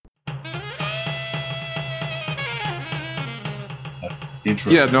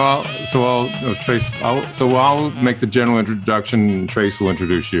intro. Yeah, no, I'll make the general introduction and Trace will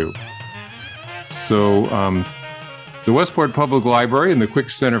introduce you. So, the Westport Public Library and the Quick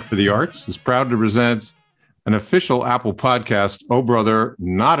Center for the Arts is proud to present an official Apple podcast, Oh Brother,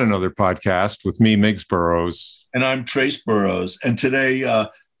 Not Another Podcast, with me, Miggs Burrows. And I'm Trace Burrows. And today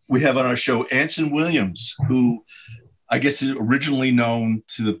we have on our show Anson Williams, who I guess is originally known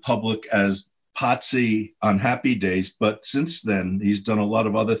to the public as Potsy on Happy Days, but since then he's done a lot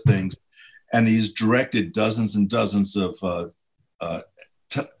of other things, and he's directed dozens and dozens of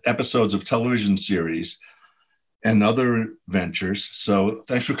episodes of television series and other ventures. So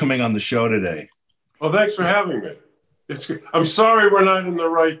thanks for coming on the show today. Well, thanks for having me. I'm sorry we're not in the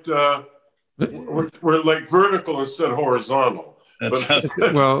right, we're like vertical instead of horizontal.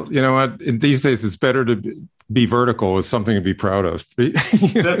 Well, you know what? These days it's better to be vertical is something to be proud of.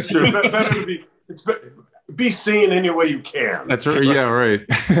 That's true. Better to be seen any way you can. That's right. Yeah, right.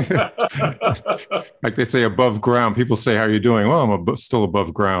 Like they say, above ground. People say, "How are you doing?" Well, I'm still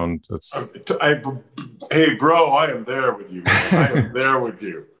above ground. Hey, bro, I am there with you. Man. I am there with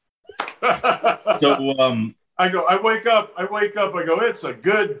you. So I wake up. I go, it's a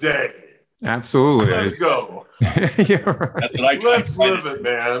good day. Absolutely. Let's go. Yeah, right. Let's live it,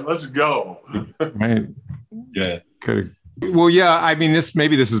 man. Let's go. Right. Yeah. Well, yeah. I mean, this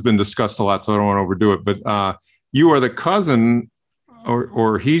has been discussed a lot, so I don't want to overdo it. But you are the cousin,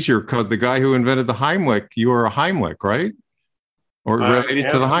 or he's your cousin, the guy who invented the Heimlich. You are a Heimlich, right? Or related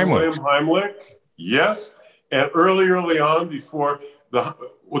to the Heimlich? Heimlich, yes. And early on, before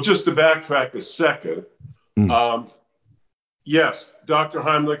just to backtrack a second. Yes, Dr.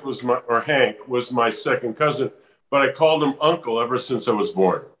 Heimlich Hank was my second cousin, but I called him Uncle ever since I was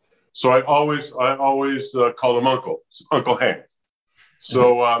born. So I always called him Uncle Hank.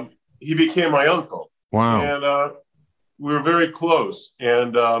 So he became my uncle. Wow. And we were very close.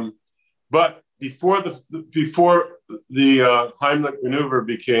 And but before the Heimlich maneuver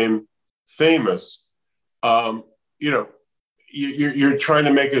became famous, you're trying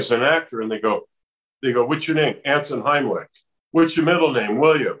to make us an actor, and they go, what's your name? Anson Heimlich. What's your middle name?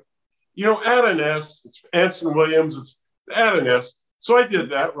 William. Add an S. It's Anson Williams. It's add an S. So I did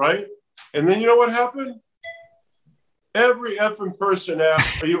that, right? And then you know what happened? Every effing person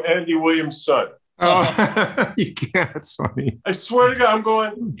asked, are you Andy Williams' son? Oh, you can't. That's funny. I swear to God, I'm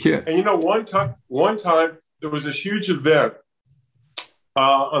going. Yeah. And one time there was this huge event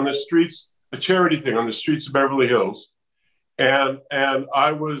on the streets, a charity thing on the streets of Beverly Hills. And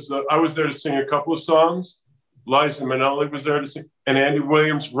I was there to sing a couple of songs. Liza Minnelli was there to sing, and Andy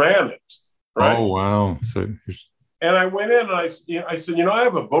Williams ran it. Right? Oh, wow. And I went in and I said, I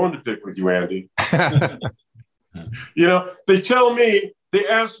have a bone to pick with you, Andy. They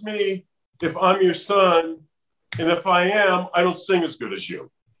asked me if I'm your son, and if I am, I don't sing as good as you.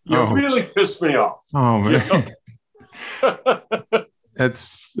 You really pissed me off. Oh, man.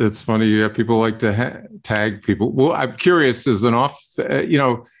 It's funny. You have people like to tag people. Well, I'm curious,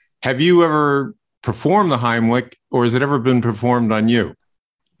 have you ever performed the Heimlich, or has it ever been performed on you?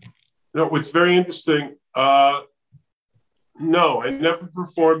 No, what's very interesting. No, I never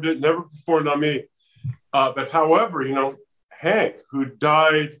performed it, never performed on me. But however, Hank, who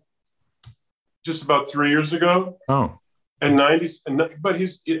died just about 3 years ago. Oh. But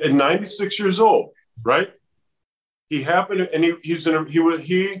he's at 96 years old, right? He happened, and he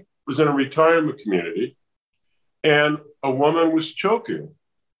was in a retirement community, and a woman was choking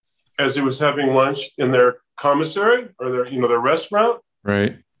as he was having lunch in their commissary or their restaurant.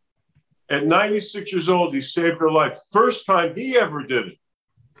 Right. At 96 years old, he saved her life. First time he ever did it.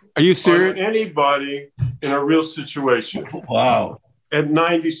 Are you serious? On anybody in a real situation. Wow. At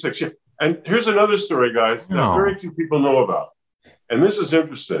 96. And here's another story, guys, that very few people know about. And this is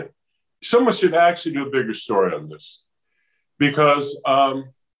interesting. Someone should actually do a bigger story on this, because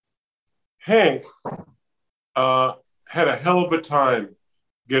Hank had a hell of a time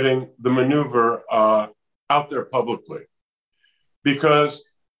getting the maneuver out there publicly, because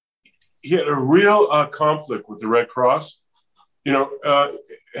he had a real conflict with the Red Cross.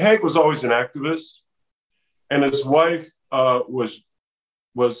 Hank was always an activist, and his wife was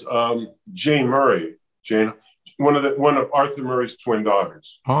Jane Murray. One of Arthur Murray's twin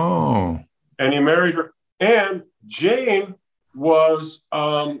daughters. Oh. And he married her. And Jane was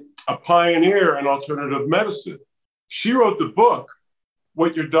a pioneer in alternative medicine. She wrote the book,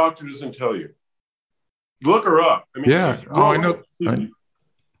 What Your Doctor Doesn't Tell You. Look her up. I mean, yeah. I know.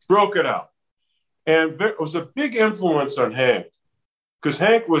 Broke it out. And it was a big influence on Hank, because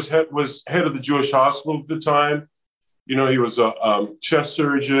Hank was head of the Jewish hospital at the time. He was a chest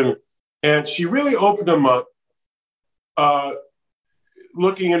surgeon. And she really opened him up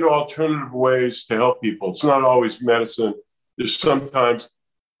looking into alternative ways to help people. It's not always medicine. There's sometimes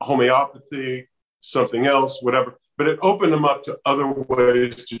homeopathy, something else, whatever. But it opened them up to other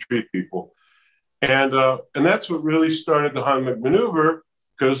ways to treat people. And that's what really started the Heimlich maneuver,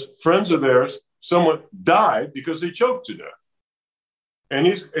 because friends of theirs, someone died because they choked to death. And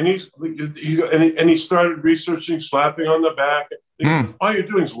he started researching slapping on the back. Said, all you're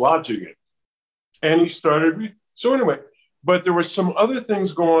doing is lodging it. And he started. So anyway, but there were some other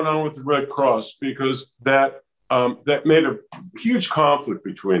things going on with the Red Cross, because that made a huge conflict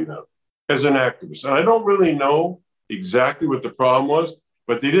between them as an activist. And I don't really know exactly what the problem was,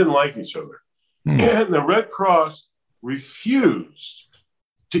 but they didn't like each other. And the Red Cross refused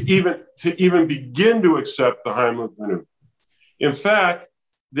to even begin to accept the Heimlich maneuver. In fact,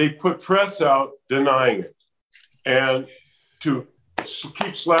 they put press out denying it and to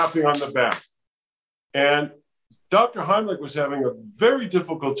keep slapping on the back. And Dr. Heimlich was having a very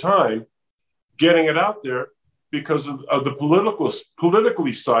difficult time getting it out there because of the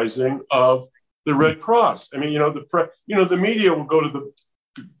politically sizing of the Red Cross. I mean, the media will go to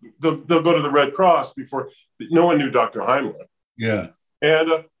they'll go to the Red Cross before. No one knew Dr. Heimlich. Yeah.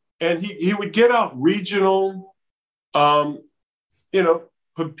 And he would get out regional, put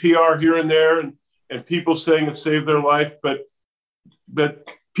PR here and there, and people saying it saved their life, but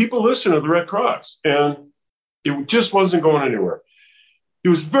people listen to the Red Cross, and it just wasn't going anywhere. He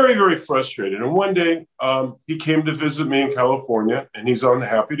was very, very frustrated. And one day he came to visit me in California, and he's on the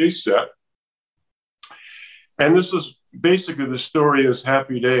Happy Days set. And this is basically the story is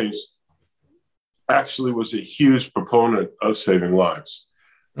Happy Days actually was a huge proponent of saving lives.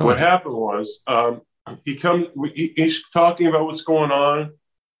 Oh. What happened was he's talking about what's going on,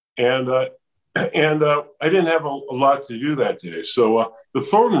 and I didn't have a lot to do that day. So the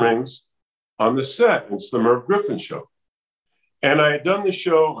phone rings on the set. It's the Merv Griffin show. And I had done the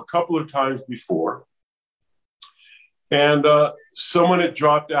show a couple of times before, and someone had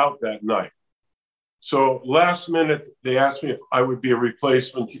dropped out that night. So last minute, they asked me if I would be a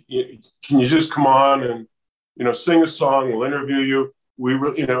replacement. Can you just come on and, sing a song? We'll interview you.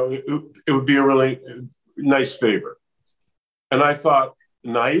 It would be a really nice favor. And I thought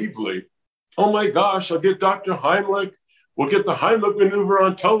naively, oh my gosh, I'll get Dr. Heimlich. We'll get the Heimlich maneuver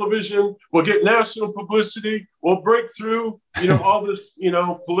on television. We'll get national publicity. We'll break through, all this,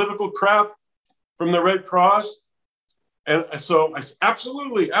 political crap from the Red Cross. And so I said,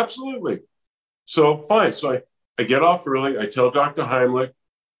 absolutely, absolutely. So fine. So I get off early. I tell Dr. Heimlich,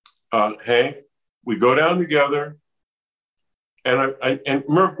 hey, we go down together. And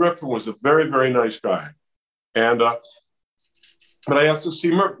Merv Griffin was a very, very nice guy. And but I asked to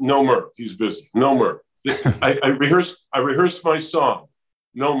see Merv. No Merv. He's busy. No Merv. I rehearsed my song.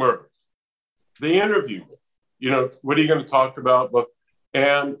 No Merv. They interviewed me. What are you going to talk about?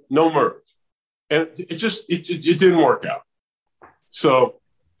 And no Merv. And it didn't work out. So,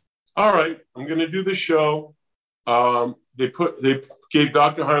 all right, I'm going to do the show. They gave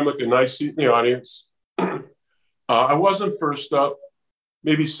Dr. Heimlich a nice seat in the audience. I wasn't first up,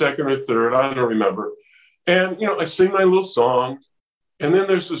 maybe second or third. I don't remember. And, I sing my little song. And then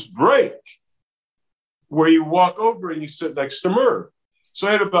there's this break where you walk over and you sit next to Merv. So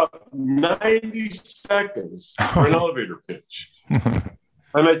I had about 90 seconds for an elevator pitch. And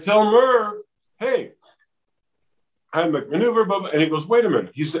I tell Merv, hey, Heimlich maneuver, blah, blah. And he goes, wait a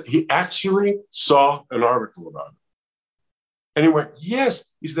minute. He said he actually saw an article about it. And he went, yes,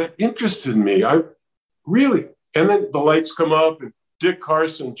 he's that interested in me. I really. And then the lights come up, and Dick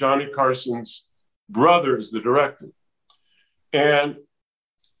Carson, Johnny Carson's brother, is the director. And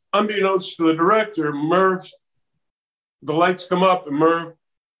unbeknownst to the director, the lights come up, and Merv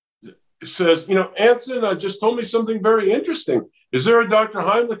says, Anson just told me something very interesting. Is there a Dr.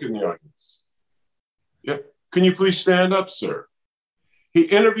 Heimlich in the audience? Yeah. Can you please stand up, sir? He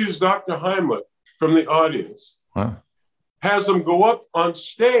interviews Dr. Heimlich from the audience, has him go up on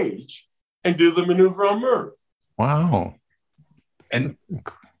stage and do the maneuver on Merv. Wow. And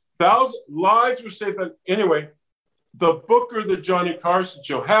lives were saved. Anyway, the booker of the Johnny Carson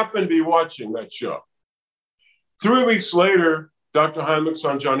show happened to be watching that show. 3 weeks later, Dr. Heimlich's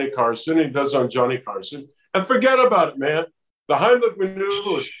on Johnny Carson, and he does on Johnny Carson. And forget about it, man. The Heimlich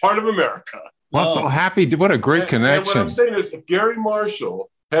maneuver is part of America. Well, so happy. What a great connection. And what I'm saying is, if Gary Marshall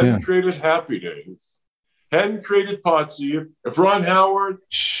hadn't created Happy Days, hadn't created Potsy, if Ron Howard,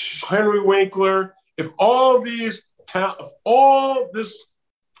 Henry Winkler, if all this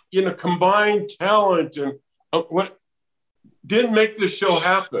combined talent and what didn't make this show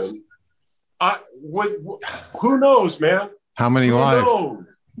happen, who knows, man? How many lives? Knows?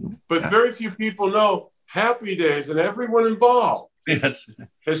 But very few people know Happy Days and everyone involved Yes.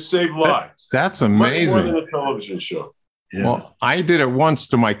 has saved lives. That's Much more than amazing. a television show. Yeah. Well, I did it once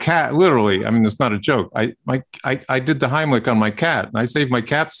to my cat. Literally, I mean, it's not a joke. I did the Heimlich on my cat, and I saved my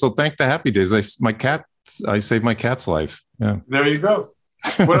cat. So thank the Happy Days. I saved my cat's life. Yeah. There you go.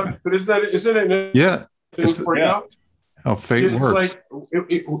 But isn't it? Yeah. For you? How fate It's works. like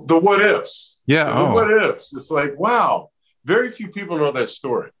the what ifs. Yeah. The Oh, what ifs. It's like, wow. Very few people know that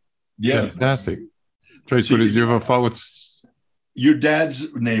story. Yeah. fantastic. Trace, what did you ever follow with? Your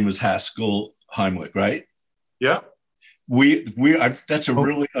dad's name was Haskell Heimlich, right? Yeah. That's a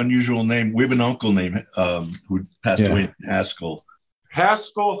really unusual name. We have an uncle named who passed away, Haskell.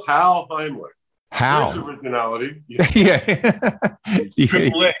 Haskell Hal Heimlich. How? There's originality. Yeah.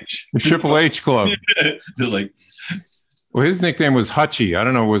 Triple H. The Triple H Club. They're like, Well, his nickname was Hutchie. I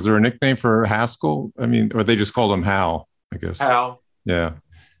don't know. Was there a nickname for Haskell? I mean, or they just called him Hal, I guess. Hal. Yeah.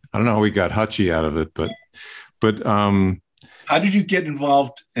 I don't know how we got Hutchie out of it, but how did you get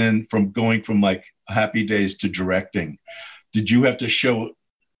involved from going from like Happy Days to directing? Did you have to show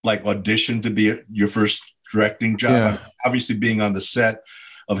like audition to be your first directing job? Yeah. Obviously, being on the set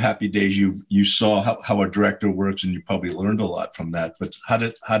of Happy Days, you saw how a director works, and you probably learned a lot from that. But how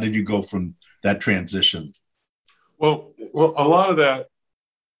did you go from that transition? Well, a lot of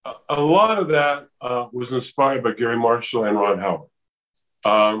that was inspired by Gary Marshall and Ron Howard.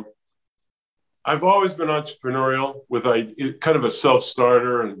 I've always been entrepreneurial with kind of a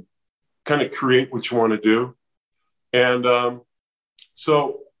self-starter and kind of create what you want to do. And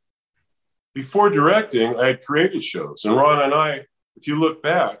so before directing, I had created shows. And Ron and I, if you look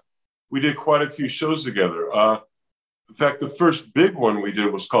back, we did quite a few shows together. In fact, the first big one we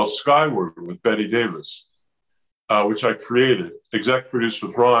did was called Skyward with Betty Davis, which I created, exec produced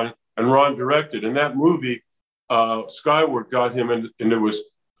with Ron, and Ron directed. And that movie, Skyward, got him into his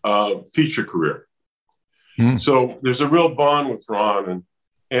feature career. So there's a real bond with Ron,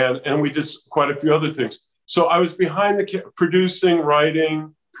 and we did quite a few other things. So I was behind the producing,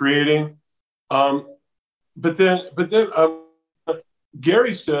 writing, creating, but then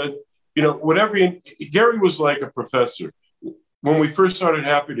Gary said, you know, Gary was like a professor. When we first started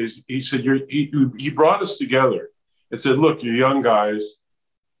Happy Days, he said, he brought us together and said, look, you're young guys.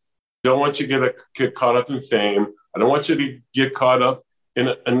 Don't want you to get caught up in fame. I don't want you to get caught up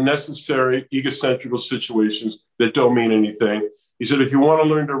in unnecessary egocentrical situations that don't mean anything. He said, if you want to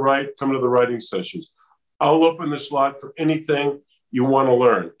learn to write, come to the writing sessions. I'll open the slot for anything you want to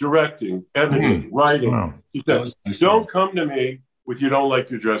learn. Directing, editing, writing. Wow. He said, don't come to me with you don't like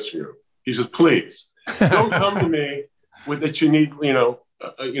your dressing room. He said, please, don't come to me with that you need,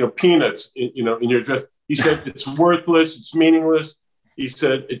 peanuts, in your dress. He said, it's worthless, it's meaningless. He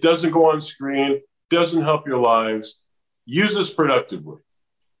said, it doesn't go on screen, doesn't help your lives. Use this productively.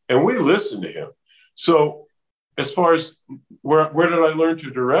 And we listened to him. So as far as where did I learn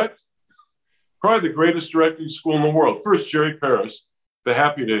to direct? Probably the greatest directing school in the world. First, Jerry Paris, the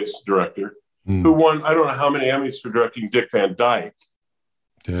Happy Days director, who won, I don't know how many Emmys for directing Dick Van Dyke.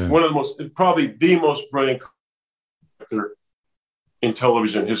 Yeah. Probably the most brilliant director in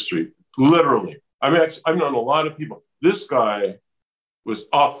television history, literally. I mean, I've known a lot of people. This guy was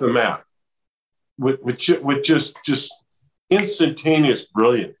off the map with just instantaneous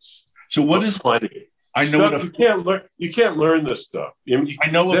brilliance. So what is funny? I know stuff you can't learn this stuff. I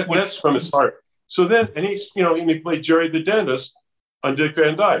know that's from his heart. So then, and he played Jerry the dentist on Dick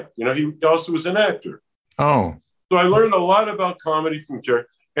Van Dyke. He also was an actor. Oh, so I learned a lot about comedy from Jerry.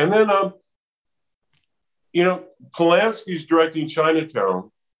 And then, Polanski's directing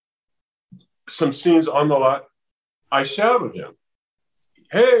Chinatown. Some scenes on the lot. I shouted him.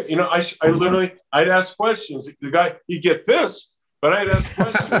 Hey, I literally, I'd ask questions. The guy, he'd get pissed, but I'd ask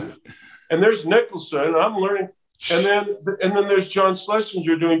questions. And there's Nicholson, I'm learning. And then there's John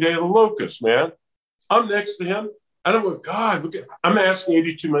Schlesinger doing Day of the Locust, man. I'm next to him, and I'm like, God, I'm asking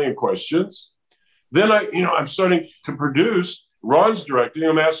 82 million questions. Then I'm starting to produce. Ron's directing.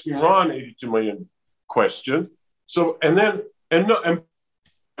 I'm asking Ron 82 million questions. So, and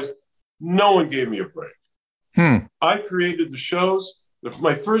no one gave me a break. I created the shows.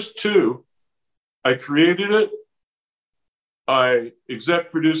 My first two, I created it, I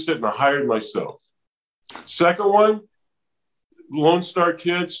exec produced it, and I hired myself. Second one, Lone Star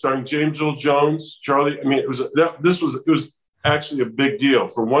Kid, starring James Earl Jones, Charlie. I mean, it was actually a big deal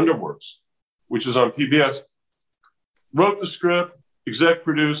for WonderWorks, which is on PBS. Wrote the script, exec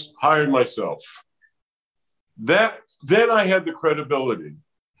produced, hired myself. Then I had the credibility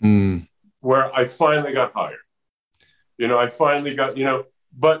where I finally got hired. I finally got,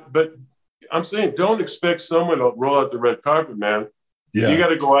 but I'm saying don't expect someone to roll out the red carpet, man. Yeah. You got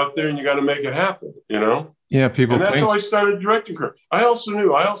to go out there and you got to make it happen, Yeah, people And that's think. how I started directing career. I also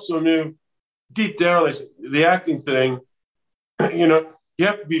knew deep down, the acting thing, you know, you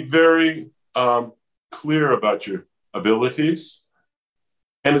have to be very clear about your abilities.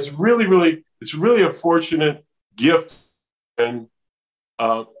 And it's really a fortunate gift. And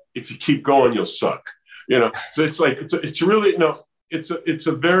if you keep going, you'll suck. You know, so it's really, it's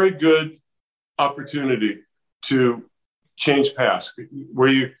a very good opportunity to change paths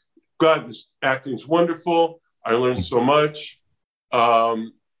where God, this acting is wonderful. I learned so much,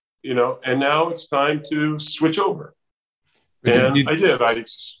 and now it's time to switch over. And I did.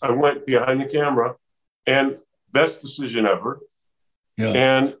 I went behind the camera, and best decision ever. Yeah.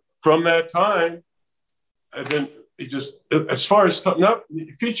 And from that time, I've been as far as not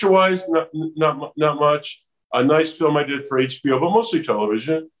feature-wise, not much. A nice film I did for HBO, but mostly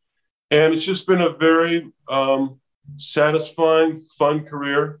television. And it's just been a very satisfying, fun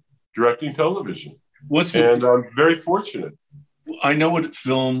career directing television. And I'm very fortunate. I know what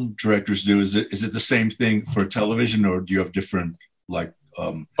film directors do. Is it the same thing for television, or do you have different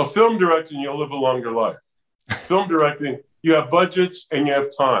A film directing, you'll live a longer life. Film directing, you have budgets and you have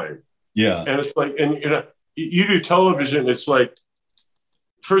time. Yeah. And it's like, and you do television, it's like,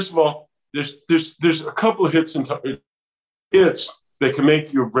 first of all, there's a couple of hits that can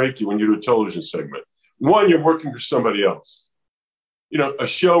make you or break you when you do a television segment. One, you're working for somebody else. A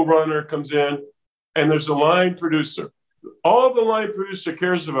showrunner comes in and there's a line producer. All the line producer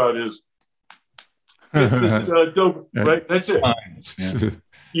cares about is right? That's it. Yeah.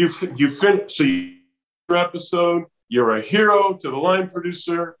 You finish your episode. You're a hero to the line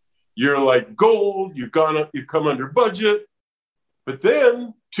producer. You're like gold. You've come under budget. But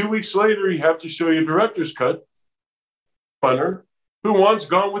then 2 weeks later, you have to show your director's cut. Runner who wants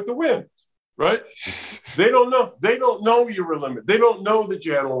Gone with the Wind, right? They don't know. They don't know you were limited. They don't know that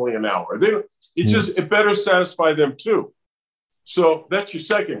you had only an hour. It better satisfy them too. So that's your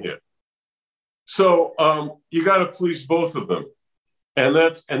second hit. So you got to please both of them, and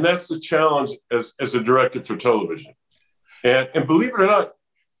that's the challenge as a director for television. And believe it or not,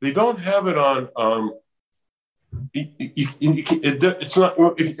 they don't have it on. It's not.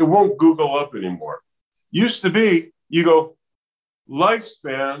 It won't Google up anymore. Used to be, you go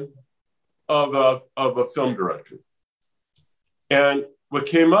lifespan of a film director, and what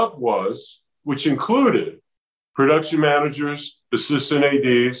came up which included production managers, assistant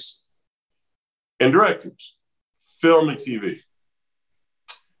ADs, and directors, film and TV.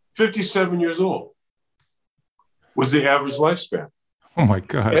 57 years old was the average lifespan. Oh my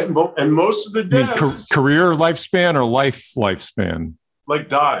God. And most of the deaths. Career lifespan or life lifespan? Like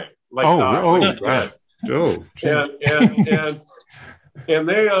die. God. And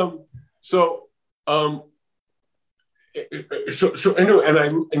they, so anyway,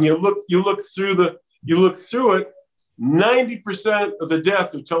 and you look through it, 90% of the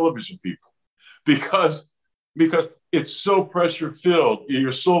death of television people, because it's so pressure filled.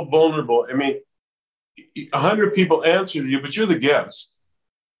 You're so vulnerable. I mean, 100 people answer to you, but you're the guest,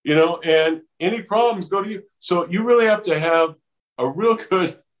 and any problems go to you. So you really have to have a real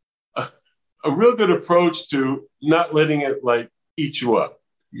good approach to not letting it eat you up.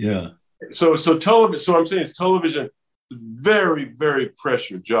 Yeah. So television. So I'm saying it's television, very, very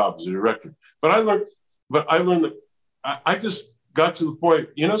pressured job as a director. But I learned that I just got to the point.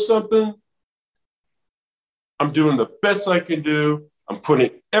 You know something? I'm doing the best I can do. I'm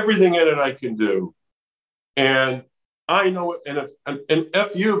putting everything in it I can do, and I know it. And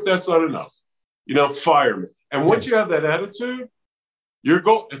F you if that's not enough. Fire me. And once you have that attitude,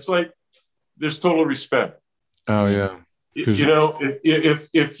 it's like there's total respect. Oh yeah. It's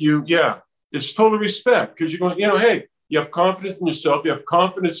total respect, because you're going, hey, you have confidence in yourself, you have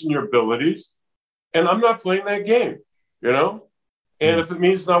confidence in your abilities, and I'm not playing that game, and if it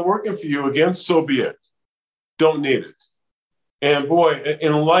means not working for you again, so be it. Don't need it. And boy,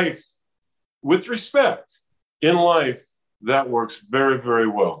 in life, with respect, in life, that works very, very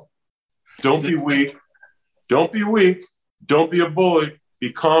well. Don't be weak. Don't be weak. Don't be a bully.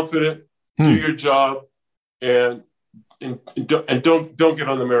 Be confident. Do your job, and don't get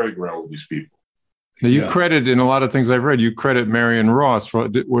on the merry-go-round with these people. Now you credit, in a lot of things I've read, you credit Marion Ross.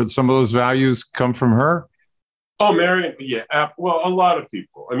 Were some of those values come from her? Oh, Marion, yeah. Well, a lot of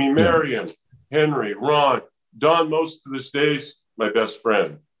people. I mean, Marion, Henry, Ron, Don, most of this days, my best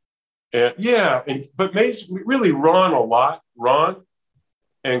friend. And but really Ron a lot. Ron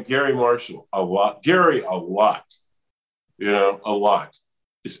and Gary Marshall a lot. Gary a lot. A lot.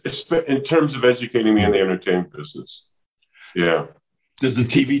 It's in terms of educating me in the entertainment business. Yeah. Does the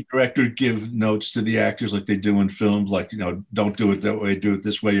TV director give notes to the actors like they do in films? Like, don't do it that way, do it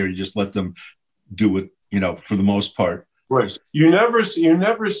this way, or you just let them do what for the most part. Right. You never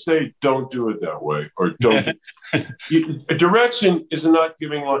say don't do it that way or don't. Direction is not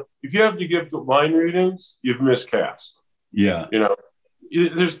giving line. If you have to give the line readings, you've miscast. Yeah.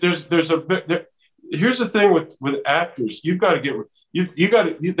 There's a bit. Here's the thing with actors. You've got to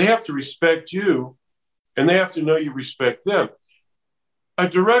they have to respect you, and they have to know you respect them. A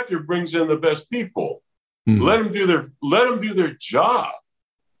director brings in the best people. Let them do their job.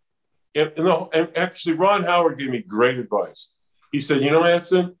 And actually, Ron Howard gave me great advice. He said,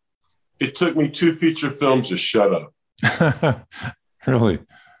 Anson, it took me 2 feature films to shut up. Really?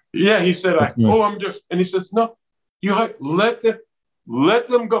 Yeah, he said, I'm just, and he says, no, let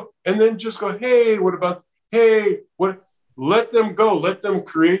them go. And then just go, let them go. Let them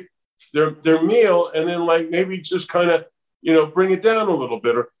create their meal. And then maybe just kind of, bring it down a little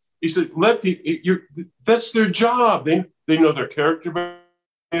bit. Or he said, that's their job. They know their character,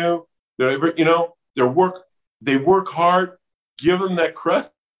 they work hard, give them that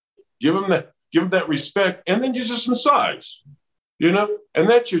credit, give them that respect, and then you just massage, and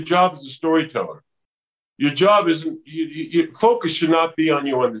that's your job as a storyteller. Your job isn't, focus should not be on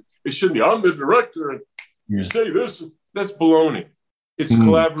you. It shouldn't be, I'm the director and you say this, that's baloney. It's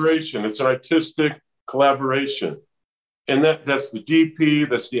collaboration. It's an artistic collaboration. And that's the DP,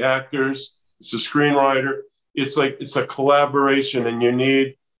 that's the actors, it's the screenwriter. It's a collaboration, and you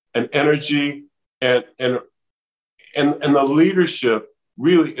need an energy and the leadership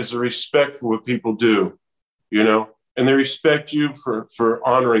really is a respect for what people do, and they respect you for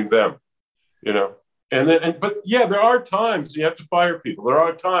honoring them, but there are times you have to fire people. There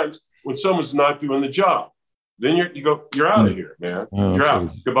are times when someone's not doing the job. Then you're out of here, man. You're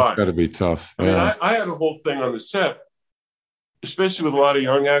out. Goodbye. It's got to be tough. I mean, I had a whole thing on the set, especially with a lot of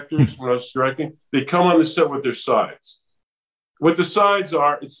young actors when I was directing. They come on the set with their sides. What the sides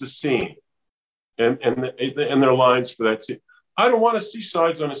are, it's the scene and their lines for that scene. I don't want to see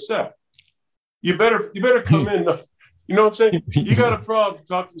sides on a set. You better come in. You know what I'm saying? You got a problem,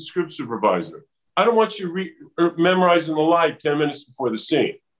 talk to the script supervisor. I don't want you memorizing the line 10 minutes before the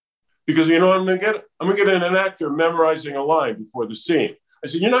scene. Because you know what I'm going to get? I'm going to get an actor memorizing a line before the scene. I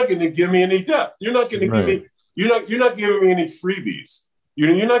said, you're not going to give me any depth. You're not going to give me, you're not giving me any freebies.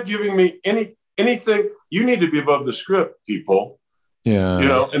 You're not giving me anything. You need to be above the script, people.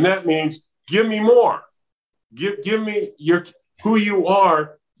 Yeah. And that means give me more. Give me who you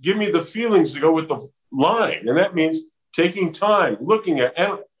are. Give me the feelings to go with the line. And that means taking time, looking at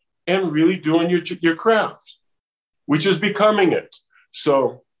and really doing your craft, which is becoming it.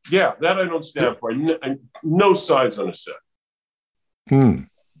 So yeah, that I don't stand for. No sides on a set.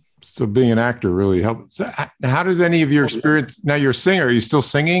 So being an actor really helps. So how does any of your experience? Now you're a singer. Are you still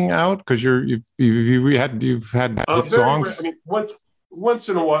singing out? Because you've had songs. I mean, once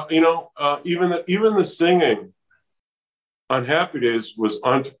in a while, even the singing on Happy Days was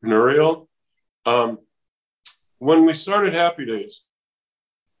entrepreneurial. When we started Happy Days,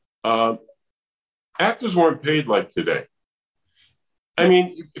 actors weren't paid like today. I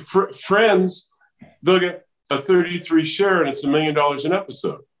mean, Friends, they'll get a 33 share and it's $1 million an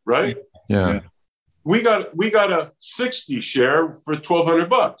episode, right? Yeah. We got a 60 share for $1,200,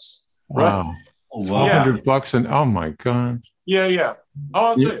 right? Wow. $1,200 and oh my God. Yeah.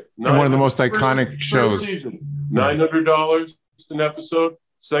 I'll tell you. And one of the most iconic shows. First season, $900 an episode.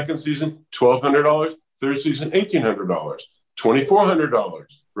 Second season, $1,200. Third season, $1,800. $2,400,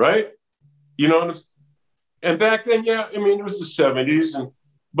 right? And back then, it was the 70s,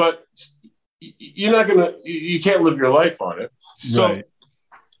 but you can't live your life on it.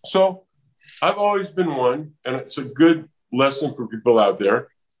 So I've always been one, and it's a good lesson for people out there.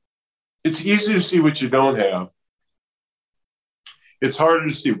 It's easy to see what you don't have. It's harder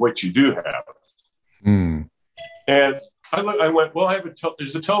to see what you do have. And I went, well,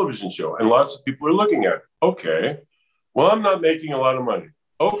 there's a television show, and lots of people are looking at it. Okay. Well, I'm not making a lot of money.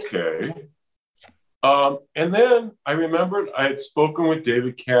 Okay. And then I remembered I had spoken with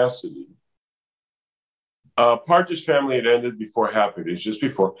David Cassidy. Partridge Family had ended before Happy Days, just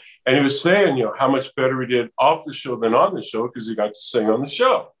before. And he was saying, how much better he did off the show than on the show because he got to sing on the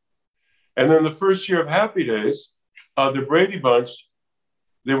show. And then the first year of Happy Days, the Brady Bunch,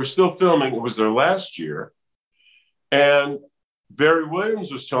 they were still filming. It was their last year. And Barry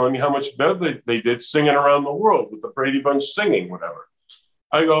Williams was telling me how much better they did singing around the world with the Brady Bunch singing, whatever.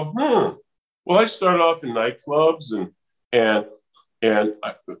 I go, Well, I started off in nightclubs and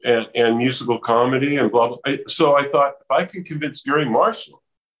musical comedy and blah, blah. So I thought, if I can convince Gary Marshall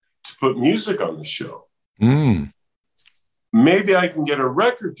to put music on the show, maybe I can get a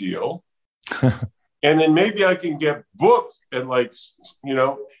record deal. And then maybe I can get booked and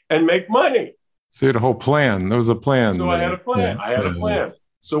and make money. So you had a whole plan. There was a plan. So I had a plan. I had a plan.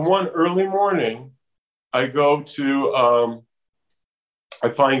 So one early morning, I go to, I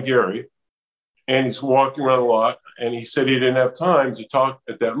find Gary, and he's walking around a lot, and he said he didn't have time to talk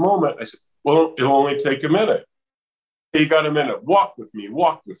at that moment. I said, well, it'll only take a minute. He got a minute. Walk with me.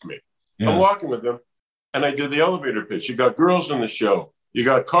 Walk with me. Yeah. I'm walking with him, and I did the elevator pitch. You got girls on the show. You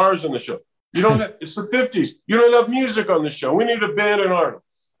got cars on the show. You don't have, it's the 50s. You don't have music on the show. We need a band and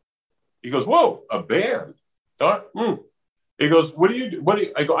artists. He goes, whoa, a band? He goes, what do you do?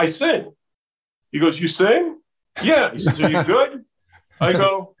 I go, I sing. He goes, you sing? Yeah. He says, are you good? I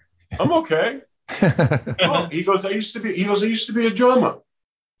go, I'm okay. Oh, he goes, I used to be a drummer.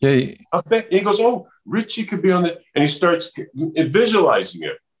 Yeah. He goes, oh, Richie could be on the, and he starts visualizing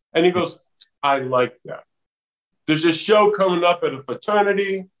it. And he goes, I like that. There's a show coming up at a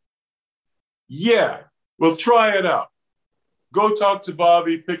fraternity. Yeah, we'll try it out. Go talk to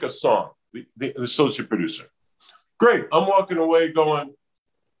Bobby, pick a song, the associate producer. Great. I'm walking away going,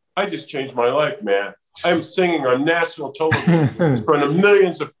 I just changed my life, man. I'm singing on national television in front of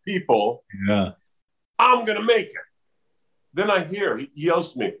millions of people. Yeah. I'm going to make it. Then I hear, he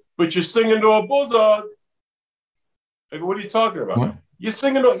yells to me, but you're singing to a bulldog. I go, what are you talking about? What? You're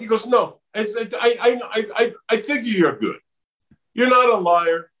singing to, he goes, no. I figure you're good. You're not a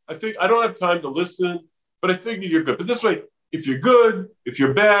liar. I don't have time to listen, but I figure you're good. But this way, if you're good, if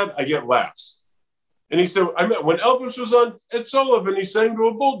you're bad, I get laughs. And he said, when Elvis was on Ed Sullivan, he sang to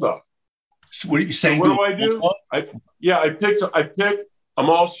a bulldog. So what are you saying? So what do? I picked I'm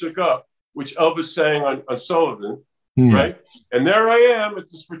All Shook Up, which Elvis sang on Sullivan, right? And there I am at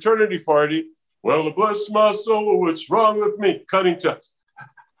this fraternity party. Well, bless my soul, what's wrong with me? Cutting to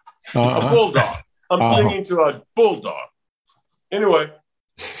a bulldog. I'm singing to a bulldog. Anyway,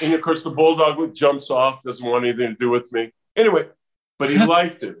 and of course the bulldog jumps off, doesn't want anything to do with me. Anyway, but he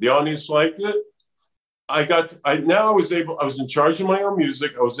liked it. The audience liked it. I was in charge of my own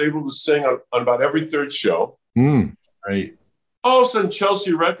music. I was able to sing on about every third show. Right. All of a sudden,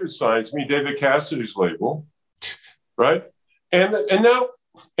 Chelsea Records signs me, David Cassidy's label, right? And now,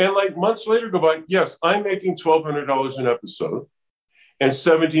 like months later go by, yes, I'm making $1,200 an episode and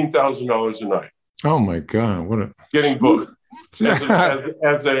 $17,000 a night. Oh my God. Getting booked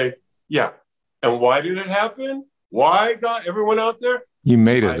as a. And why did it happen? Why got everyone out there? You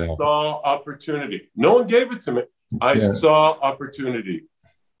made it. I saw opportunity. No one gave it to me. I saw opportunity,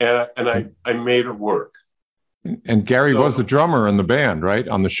 and I made it work. And Gary was the drummer in the band, right?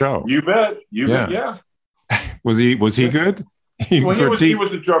 On the show. You bet. Yeah. Was he good? He was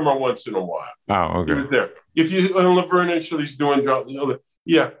a drummer once in a while. Oh, okay. He was there. If you on Laverne and Shirley's doing drums,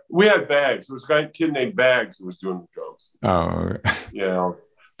 we had Bags. There was a kid named Bags who was doing the drums. Oh, okay. Yeah.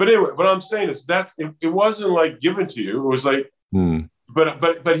 But anyway, what I'm saying is that it wasn't like given to you. It was like,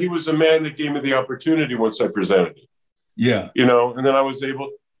 but he was a man that gave me the opportunity once I presented it. Yeah. And then I was able.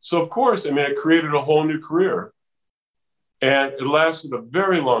 So of course, it created a whole new career, and it lasted a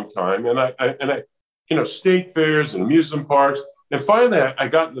very long time. And I state fairs and amusement parks, and finally I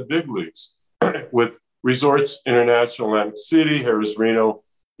got in the big leagues with Resorts International, Atlantic City, Harrah's Reno,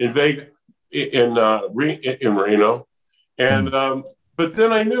 in Vegas, in Reno, and. But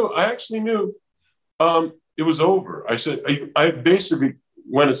then I actually knew it was over. I said, I basically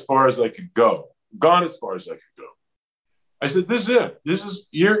went as far as I could go, gone as far as I could go. I said, this is it. This is,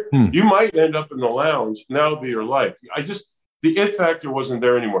 you might end up in the lounge, and that'll be your life. The it factor wasn't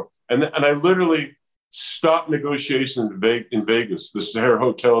there anymore. And I literally stopped negotiations in Vegas, the Sahara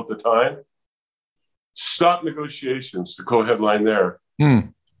Hotel at the time, stopped negotiations to co-headline there,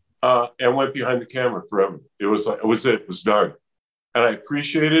 and went behind the camera forever. It was done. And I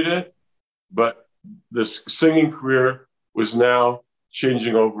appreciated it, but this singing career was now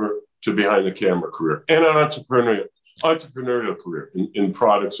changing over to behind the camera career and an entrepreneurial career in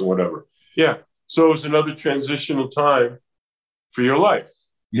products and whatever. Yeah. So it was another transitional time for your life.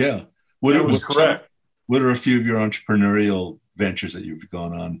 Yeah. It was correct. What are a few of your entrepreneurial ventures that you've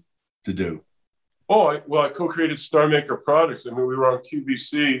gone on to do? I co-created Star Maker Products. We were on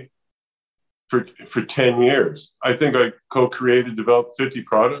QVC for 10 years. I think I co-created, developed 50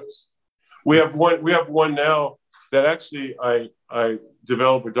 products. We have one now that actually I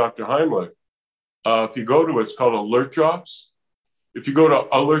developed with Dr. Heimlich. If you go to it, it's called Alert Drops. If you go to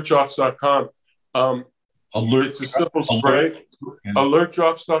alertdrops.com, it's a simple spray.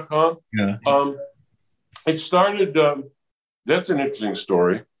 Alertdrops.com. Yeah. It started, that's an interesting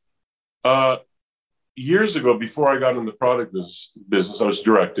story. Years ago, before I got in the product business, I was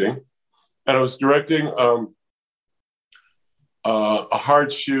directing. And I was directing a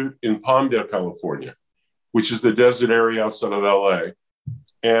hard shoot in Palmdale, California, which is the desert area outside of LA,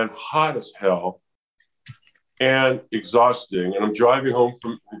 and hot as hell. and exhausting. And I'm driving home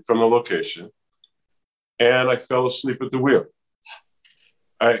from the location, and I fell asleep at the wheel.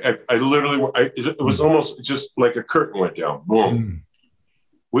 I literally, it was almost just like a curtain went down, boom.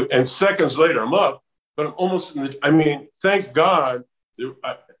 And seconds later, I'm up, but I'm almost thank God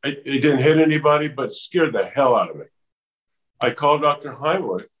it didn't hit anybody, but it scared the hell out of me. I called Dr.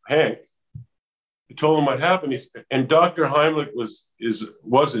 Heimlich, Hank. I told him what happened. And Dr. Heimlich was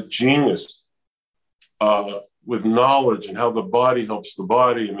a genius with knowledge and how the body helps the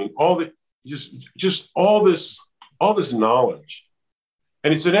body. I mean, just all this knowledge.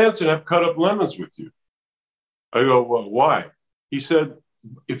 And he said, Anson, I've cut up lemons with you. I go, well, why? He said,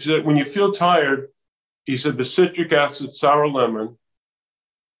 when you feel tired, he said the citric acid sour lemon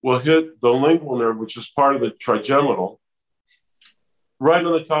will hit the lingual nerve, which is part of the trigeminal, right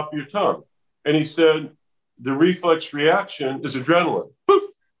on the top of your tongue. And he said, the reflex reaction is adrenaline. Boop!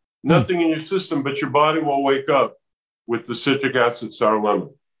 Nothing in your system, but your body will wake up with the citric acid sour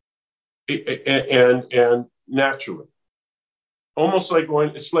lemon. And naturally. Almost like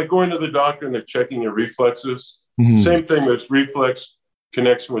going to the doctor and they're checking your reflexes. Same thing, there's reflex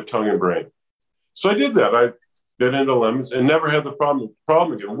connection with tongue and brain. So I did that. I bit into lemons and never had the problem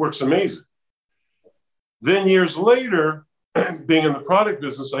again. It works amazing. Then years later, being in the product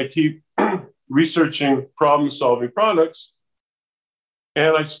business, I keep researching problem-solving products,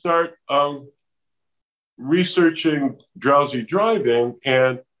 and I start researching drowsy driving.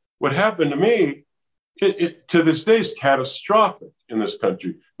 And what happened to me, to this day, is catastrophic in this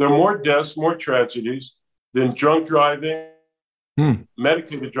country. There are more deaths, more tragedies than drunk driving,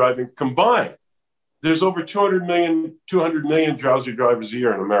 medicated driving combined. There's over 200 million drowsy drivers a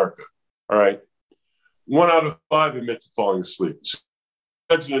year in America. All right. 1 out of 5 admit to falling asleep. So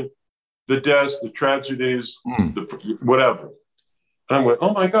imagine the deaths, the tragedies, the whatever. And I'm going,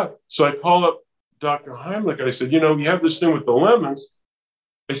 oh my God. So I call up Dr. Heimlich. I said, you have this thing with the lemons.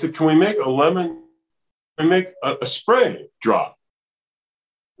 I said, can we make a lemon and make a spray drop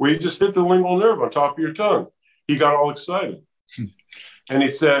where you just hit the lingual nerve on top of your tongue? He got all excited. And he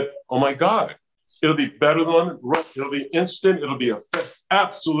said, oh my God, it'll be better than lemon. Right. It'll be instant. It'll be effective.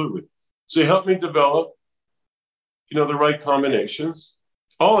 Absolutely. So he helped me develop, the right combinations.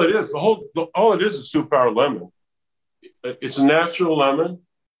 All it is a superpower lemon. It's a natural lemon,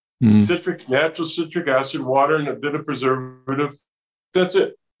 natural citric acid, water, and a bit of preservative. That's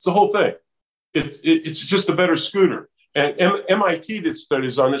it. It's the whole thing. It's just a better scooter. And MIT did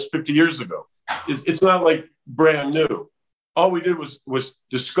studies on this 50 years ago. It's not like brand new. All we did was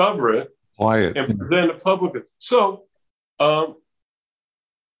discover it and present it publicly. So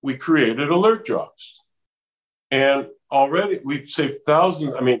we created Alert Drops. And already we've saved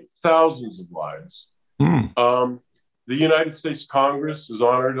thousands of lives. The United States Congress has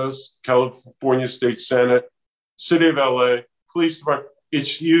honored us, California State Senate, City of LA, Police Department.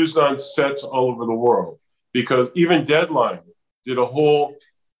 It's used on sets all over the world because even Deadline did a whole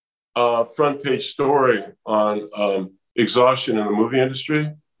front page story on exhaustion in the movie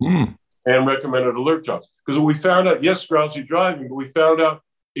industry and recommended Alert Drops. Because we found out, yes, drowsy driving, but we found out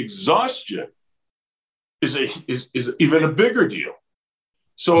exhaustion is even a bigger deal.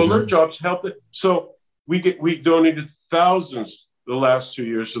 So Alert Drops helped it. So we donated thousands the last 2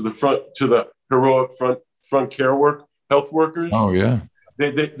 years to the heroic front care health workers. Oh yeah.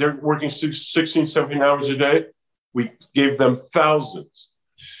 They're working 16, 17 hours a day. We gave them thousands.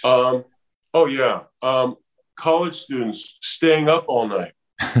 College students staying up all night,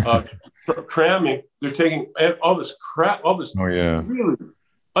 cramming. They're taking all this crap, really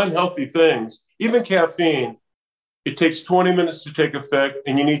unhealthy things. Even caffeine, it takes 20 minutes to take effect,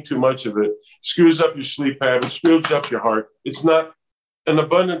 and you need too much of it. Screws up your sleep pattern, screws up your heart. It's not an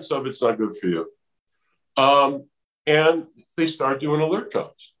abundance of it's not good for you. And they start doing Alert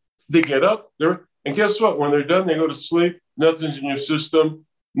Drops. They get up there, and guess what? When they're done, they go to sleep. Nothing's in your system.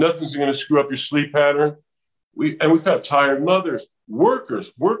 Nothing's going to screw up your sleep pattern. We've had tired mothers,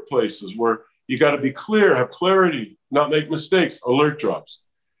 workers, workplaces where you got to be clear, have clarity, not make mistakes. Alert Drops.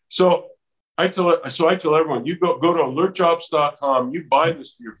 So I tell everyone, you go to alertdrops.com. You buy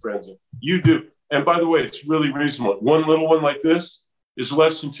this for your friends. You do. And by the way, it's really reasonable. One little one like this is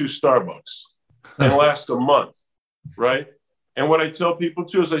less than 2 Starbucks and lasts a month, right? And what I tell people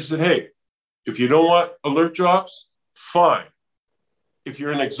too is I said, hey, if you don't want Alert Drops, fine. If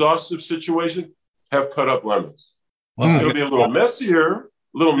you're in an exhaustive situation, have cut up lemons. It'll be a little messier,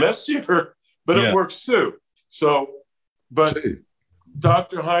 but it works too. So, but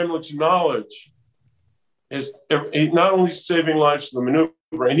Dr. Heimlich's knowledge is not only saving lives for the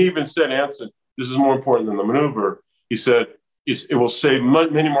maneuver, and he even said, Anson, this is more important than the maneuver. He said, it will save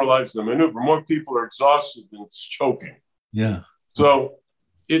many more lives than the maneuver. More people are exhausted than it's choking. Yeah. So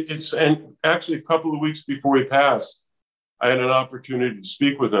it's, and actually a couple of weeks before he passed, I had an opportunity to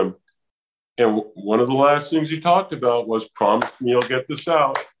speak with him. And one of the last things he talked about was, promise me you'll get this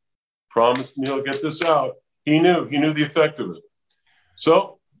out. Promise me you'll get this out. He knew the effect of it.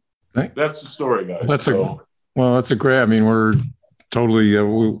 So that's the story, guys. That's a great, I mean, we're totally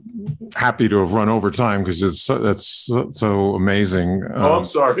happy to have run over time because that's so amazing. I'm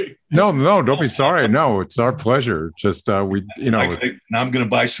sorry. No, don't be sorry. No, it's our pleasure. Just now I'm going to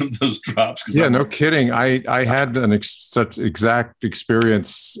buy some of those drops. Yeah, no kidding. I had such exact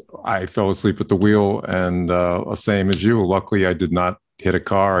experience. I fell asleep at the wheel, and same as you. Luckily, I did not hit a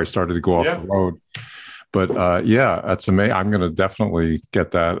car. I started to go off the road. But yeah, that's amazing. I'm going to definitely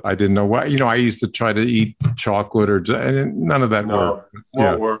get that. I didn't know what, I used to try to eat chocolate and none of that worked.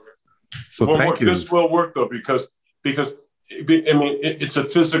 Won't work. So thank you. This will work though, because it's a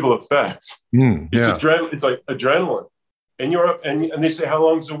physical effect. It's like adrenaline, and you're up, and they say, how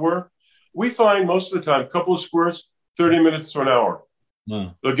long does it work? We find most of the time, a couple of squirts, 30 minutes to an hour.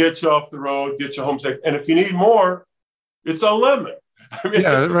 They'll get you off the road, get you home safe. And if you need more, it's a lemon.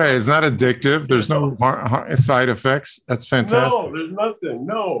 Right. It's not addictive. There's no side effects. That's fantastic. No, there's nothing.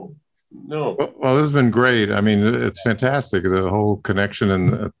 No. Well, this has been great. I mean, it's fantastic. The whole connection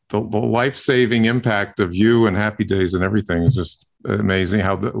and the life-saving impact of you and Happy Days and everything is just amazing.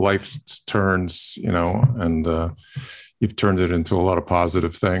 How the life turns, and you've turned it into a lot of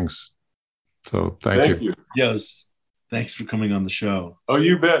positive things. So thank you. Yes. Thanks for coming on the show. Oh,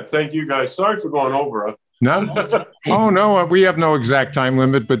 you bet. Thank you, guys. Sorry for going over. No, we have no exact time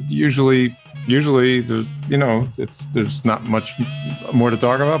limit, but usually there's, there's not much more to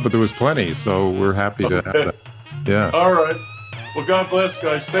talk about, but there was plenty. So we're happy to have that. Yeah. All right. Well, God bless,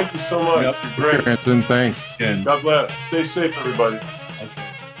 guys. Thank you so much. Yep. Great. Anson, thanks. God bless. Stay safe, everybody.